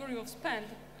category of spend.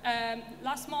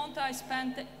 Last month I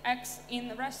spent X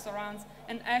in restaurants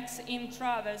and X in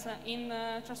travels, in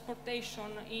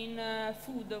transportation, in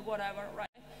food, whatever,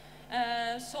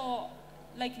 right? So,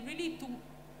 like really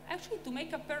to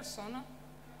make a person,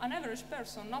 an average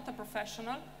person, not a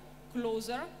professional,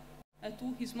 closer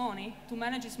to his money, to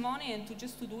manage his money and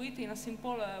to do it in a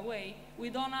simple way. We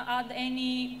don't add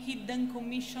any hidden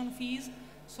commission fees,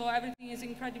 so everything is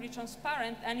incredibly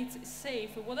transparent and it's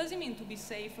safe. What does it mean to be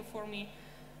safe for me?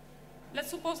 Let's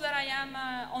suppose that I am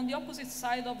on the opposite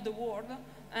side of the world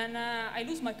and I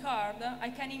lose my card. I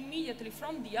can immediately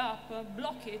from the app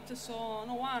block it so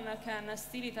no one can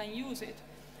steal it and use it.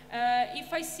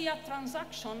 If I see a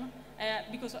transaction,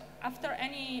 because after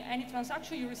any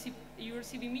transaction you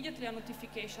receive immediately a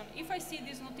notification. If I see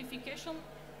this notification,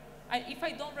 if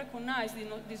I don't recognize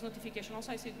this notification,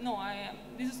 also I say, no,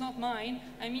 this is not mine,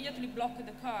 I immediately block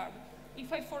the card.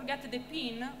 If I forget the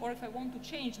PIN, or if I want to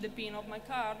change the PIN of my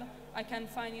card, I can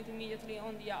find it immediately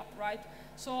on the app, right?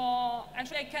 So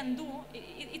actually I can do,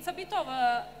 it's a bit of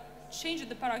a change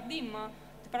the paradigm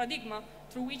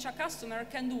through which a customer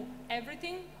can do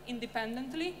everything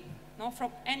independently, no,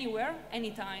 from anywhere,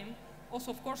 anytime.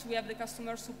 Also, of course, we have the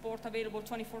customer support available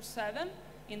 24/7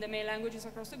 in the main languages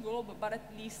across the globe, but at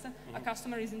least a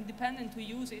customer is independent to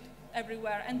use it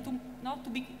everywhere and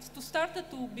to start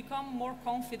to become more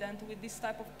confident with this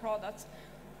type of products.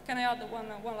 Can I add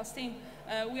one last thing?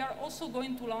 We are also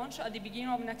going to launch at the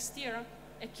beginning of next year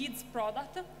a kids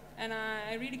product, and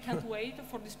I really can't wait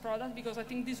for this product because I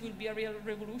think this will be a real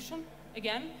revolution.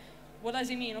 Again, what does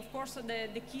it mean? Of course,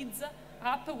 the kids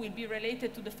app will be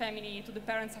related to the family, to the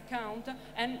parents' account,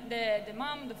 and the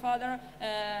mom, the father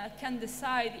can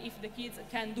decide if the kids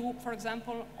can do, for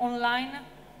example, online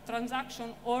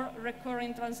transaction or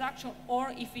recurring transaction,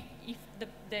 or if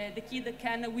the kid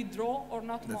can withdraw or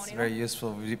not money. That's very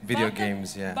useful video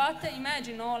games, yeah. But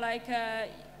imagine, like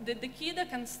the kid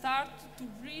can start to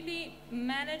really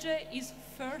manage his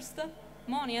first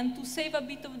money and to save a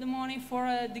bit of the money for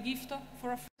the gift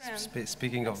for a friend.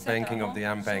 Speaking of banking, of the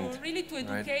unbanked. So really to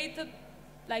educate, right?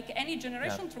 Like any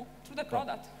generation through the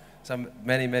product. So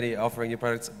many offering new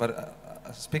products, but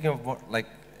speaking of more, like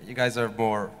you guys are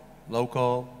more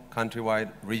local,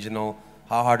 countrywide, regional.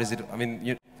 How hard is it? I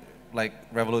mean, like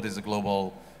Revolut is a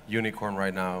global unicorn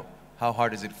right now. How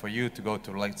hard is it for you to go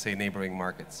to, like, say, neighboring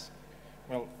markets?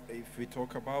 Well, if we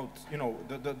talk about,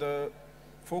 the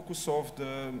focus of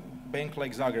the bank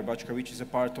like Zagrebacka, which is a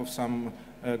part of some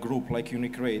group like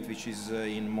UniCredit, which is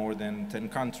in more than 10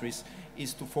 countries,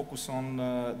 is to focus on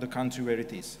the country where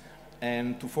it is.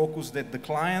 And to focus that the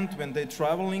client, when they're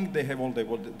traveling, they have all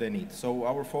what they need. So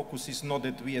our focus is not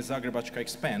that we as Zagrebacka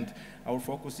expand. Our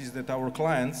focus is that our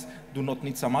clients do not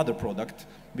need some other product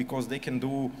because they can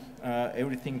do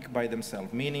everything by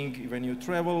themselves. Meaning, when you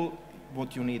travel,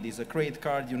 what you need is a credit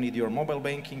card, you need your mobile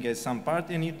banking as some part,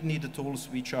 and you need the tools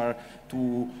which are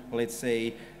to, let's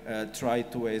say, try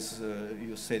to, as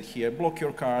you said here, block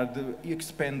your card,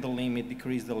 expand the limit,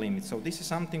 decrease the limit. So this is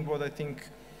something what I think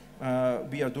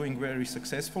we are doing very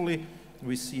successfully.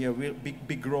 we see a real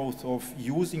big growth of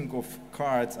using of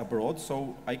cards abroad.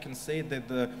 So I can say that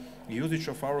the usage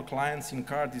of our clients in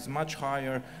card is much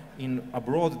higher in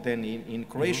abroad than in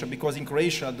Croatia, because in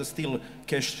Croatia the still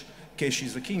cash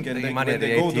is the king, and when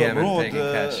they go to abroad,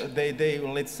 they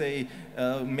let's say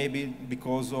maybe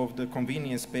because of the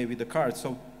convenience pay with the card.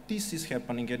 So this is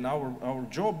happening, and our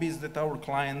job is that our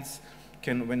clients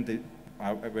can,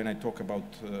 when I talk about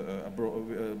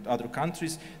other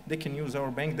countries, they can use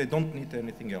our bank. They don't need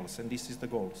anything else, and this is the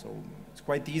goal. So it's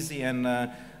quite easy, and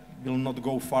will not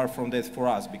go far from that for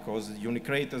us, because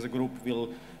UniCredit as a group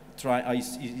will try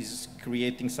is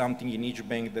creating something in each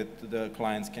bank that the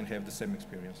clients can have the same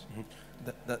experience.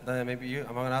 Maybe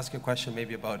I'm going to ask you a question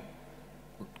maybe about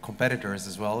competitors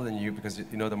as well than you, because you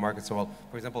know the market so well.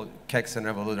 For example, Keks and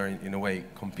Revolut are in a way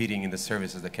competing in the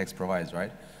services that Keks provides,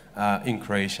 right? In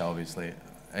Croatia, obviously.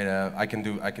 Do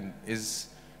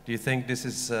you think this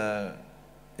is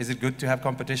it good to have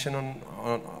competition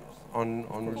on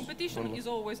competition is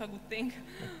always a good thing,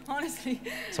 honestly.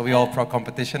 So we all pro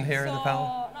competition here in the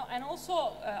panel? No, and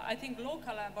also I think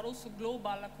local but also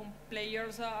global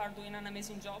players are doing an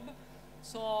amazing job.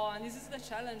 So and this is the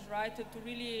challenge, right? To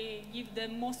really give the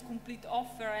most complete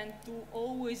offer and to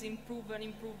always improve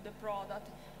the product.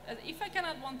 If I can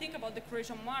add one thing about the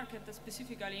Croatian market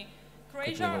specifically,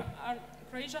 Croatian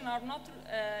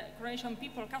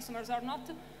people, customers are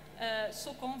not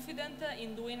so confident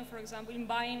in doing, for example, in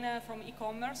buying from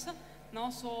e-commerce. No,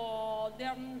 so they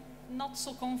are not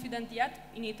so confident yet.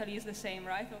 In Italy is the same,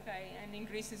 right? Okay, and in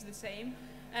Greece is the same.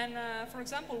 And for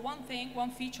example,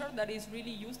 one feature that is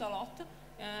really used a lot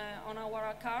on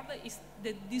our card is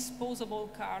the disposable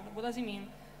card. What does it mean?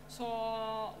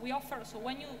 So we offer, so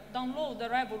when you download the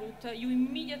Revolut, you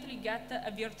immediately get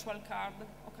a virtual card,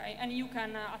 okay? And you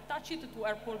can attach it to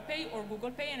Apple Pay or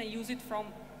Google Pay and use it from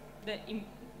the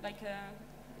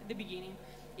beginning.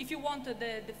 If you want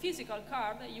the physical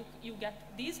card, you get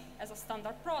this as a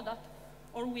standard product,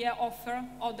 or we offer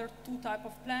other two type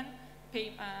of plan,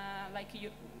 pay and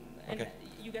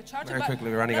you get charged. Very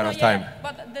quickly, we're running out of time.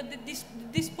 But this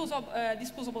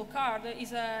disposable card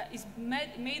is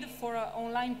made for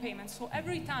online payments. So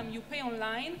every time you pay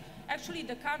online, actually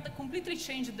the card completely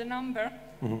changes the number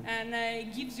and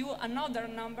gives you another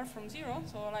number from zero,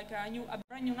 so like a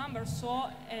brand new number,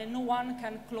 so no one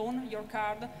can clone your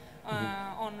card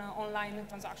on online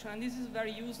transaction. And this is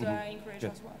very used in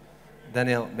Croatia as well.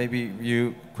 Daniel, maybe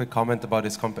you quick comment about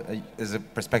this as a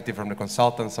perspective from the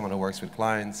consultant, someone who works with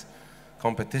clients,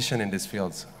 competition in these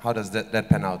fields. How does that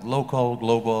pan out? Local,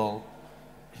 global?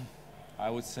 I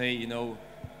would say, you know,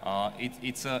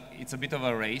 it's a bit of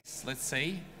a race, let's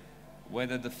say,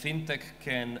 whether the fintech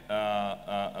can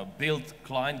build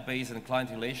client base and client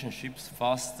relationships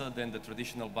faster than the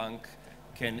traditional bank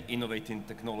can innovate in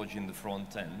technology in the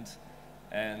front end.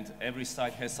 And every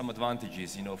side has some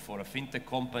advantages. You know, for a fintech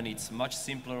company, it's much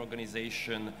simpler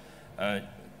organization,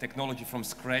 technology from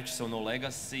scratch, so no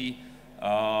legacy,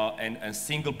 and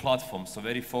single platform, so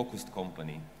very focused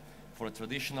company. For a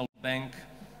traditional bank,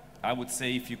 I would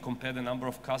say if you compare the number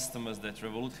of customers that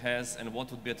Revolut has and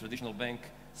what would be a traditional bank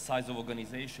size of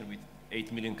organization with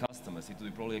 8 million customers, it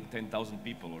would be probably like 10,000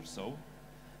 people or so.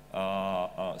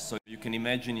 So you can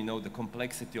imagine, you know, the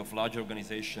complexity of large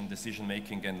organization, decision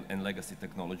making, and legacy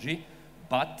technology,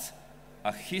 but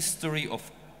a history of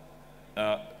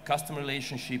customer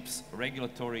relationships,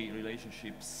 regulatory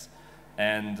relationships,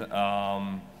 and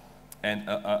a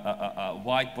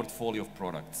wide portfolio of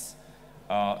products.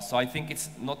 So I think it's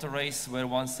not a race where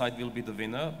one side will be the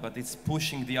winner, but it's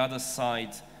pushing the other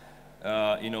side.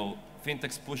 You know,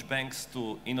 fintechs push banks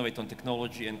to innovate on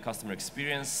technology and customer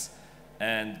experience,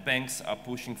 and banks are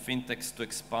pushing fintechs to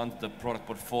expand the product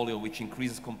portfolio, which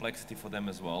increases complexity for them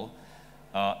as well.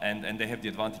 And they have the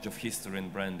advantage of history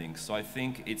and branding. So I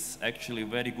think it's actually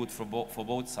very good for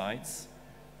both sides.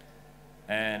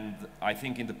 And I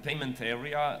think in the payment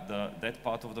area, that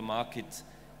part of the market,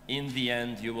 in the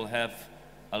end, you will have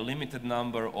a limited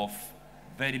number of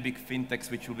very big fintechs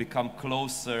which will become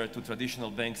closer to traditional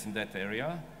banks in that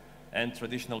area. And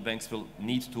traditional banks will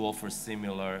need to offer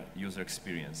similar user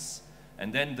experience.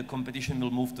 And then the competition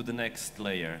will move to the next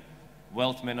layer.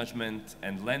 Wealth management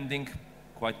and lending,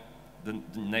 quite the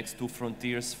next two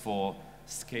frontiers for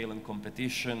scale and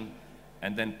competition.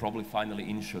 And then probably finally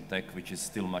InsurTech, which is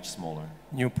still much smaller.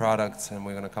 New products, and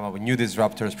we're going to come up with new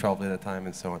disruptors probably at the time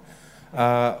and so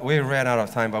on. We ran out of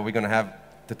time, but we're going to have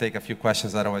to take a few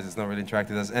questions, otherwise it's not really interactive.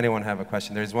 Does anyone have a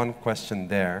question? There's one question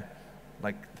there,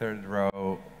 like third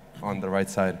row on the right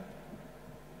side.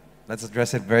 Let's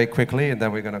address it very quickly, and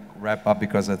then we're going to wrap up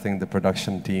because I think the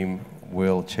production team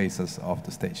will chase us off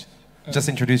the stage. Just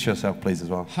introduce yourself, please, as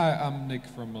well. Hi, I'm Nick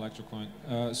from Electrocoin.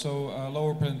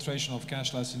 Lower penetration of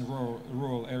cashless in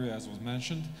rural areas was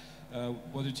mentioned.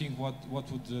 What do you think, what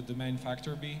would the main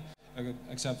factor be?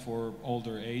 Except for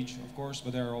older age, of course,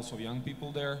 but there are also young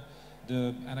people there.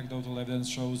 The anecdotal evidence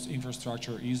shows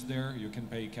infrastructure is there. You can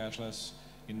pay cashless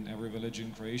in every village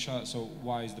in Croatia. So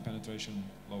why is the penetration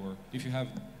lower, if you have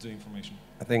the information?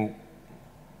 I think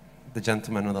the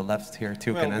gentleman on the left here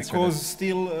too can answer because this.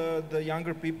 still the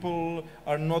younger people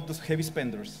are not the heavy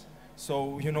spenders.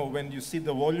 So, you know, when you see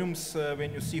the volumes,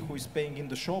 when you see who is paying in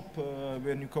the shop,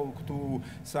 when you go to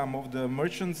some of the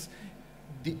merchants,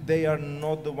 they are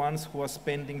not the ones who are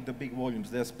spending the big volumes.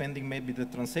 They are spending maybe the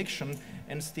transaction,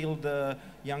 and still the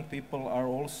young people are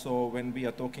also, when we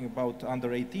are talking about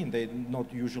under 18, they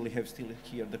not usually have still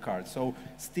here the card. So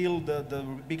still the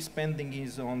big spending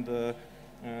is on the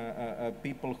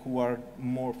people who are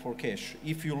more for cash.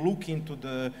 If you look into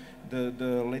the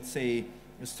let's say,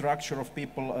 structure of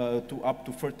people to up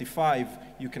to 35,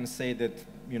 you can say that,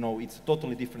 you know, it's a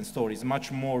totally different story. It's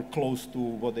much more close to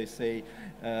what they say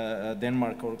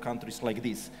Denmark or countries like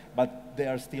this. But they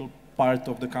are still part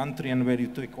of the country, and when you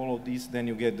take all of this, then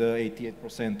you get the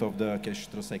 88% of the cash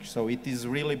transaction. So it is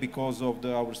really because of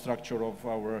our structure of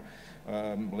our,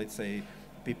 let's say,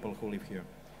 people who live here.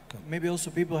 Maybe also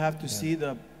people have to see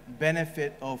the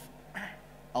benefit of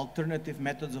alternative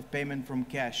methods of payment from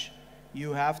cash.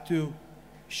 You have to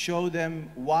show them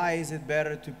why is it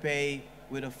better to pay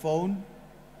with a phone.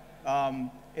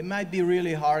 It might be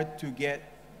really hard to get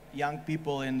young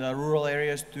people in the rural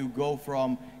areas to go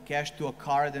from cash to a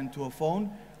card and to a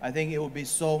phone. I think it would be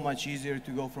so much easier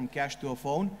to go from cash to a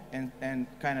phone and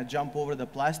kind of jump over the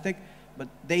plastic. But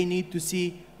they need to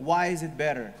see, why is it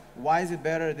better? Why is it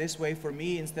better this way for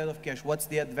me instead of cash? What's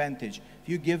the advantage? If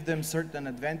you give them certain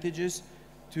advantages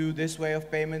to this way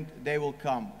of payment, they will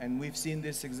come. And we've seen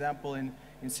this example in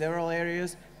several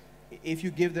areas. If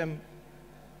you give them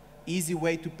easy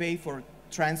way to pay for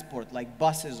transport, like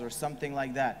buses or something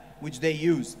like that, which they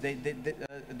use,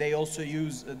 they also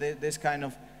use this kind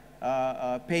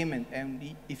of payment.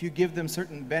 And if you give them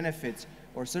certain benefits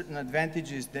or certain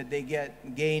advantages that they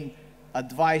gain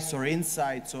advice or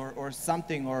insights or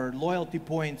something, or loyalty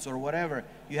points or whatever,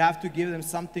 you have to give them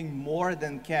something more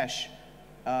than cash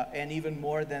and even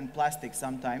more than plastic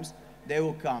sometimes, they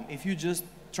will come. If you just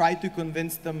try to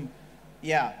convince them,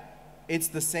 yeah, it's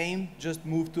the same, just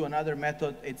move to another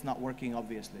method, it's not working,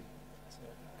 obviously. So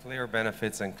clear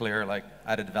benefits and clear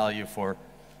added value for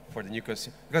the new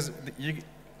consumer. Because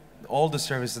all the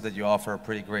services that you offer are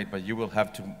pretty great, but you will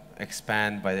have to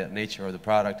expand by the nature of the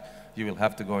product. You will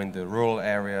have to go into rural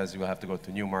areas, you will have to go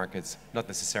to new markets, not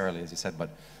necessarily, as you said,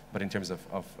 but in terms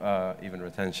of even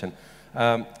retention.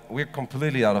 We're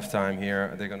completely out of time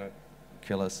here. They're going to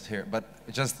kill us here. But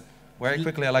just very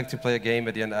quickly, I'd like to play a game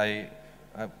at the end.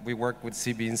 We work with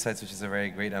CB Insights, which is a very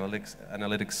great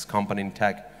analytics company in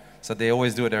tech. So they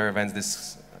always do at their events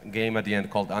this game at the end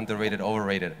called Underrated,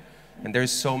 Overrated. And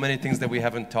there's so many things that we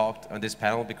haven't talked on this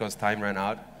panel because time ran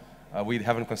out. We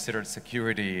haven't considered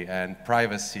security and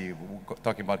privacy,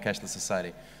 talking about Cashless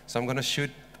Society. So I'm going to shoot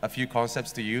a few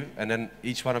concepts to you, and then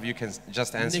each one of you can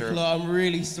just answer. Nicola, I'm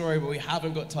really sorry, but we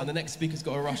haven't got time. The next speaker's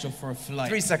got to rush off for a flight.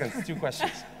 3 seconds, 2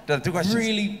 questions. 2 questions.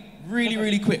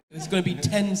 Really quick. It's going to be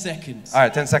 10 seconds. All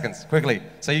right, 10 seconds, quickly.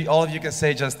 So all of you can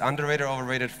say just underrated or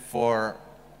overrated for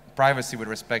privacy with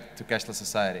respect to Cashless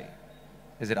Society.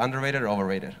 Is it underrated or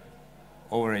overrated?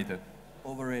 Overrated.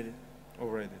 Overrated.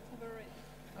 Overrated.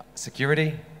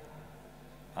 Security?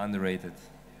 Underrated.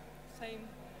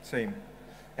 Same.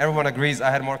 Everyone agrees.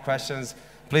 I had more questions.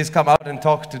 Please come out and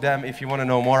talk to them if you want to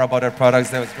know more about our products.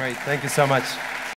 That was great. Thank you so much.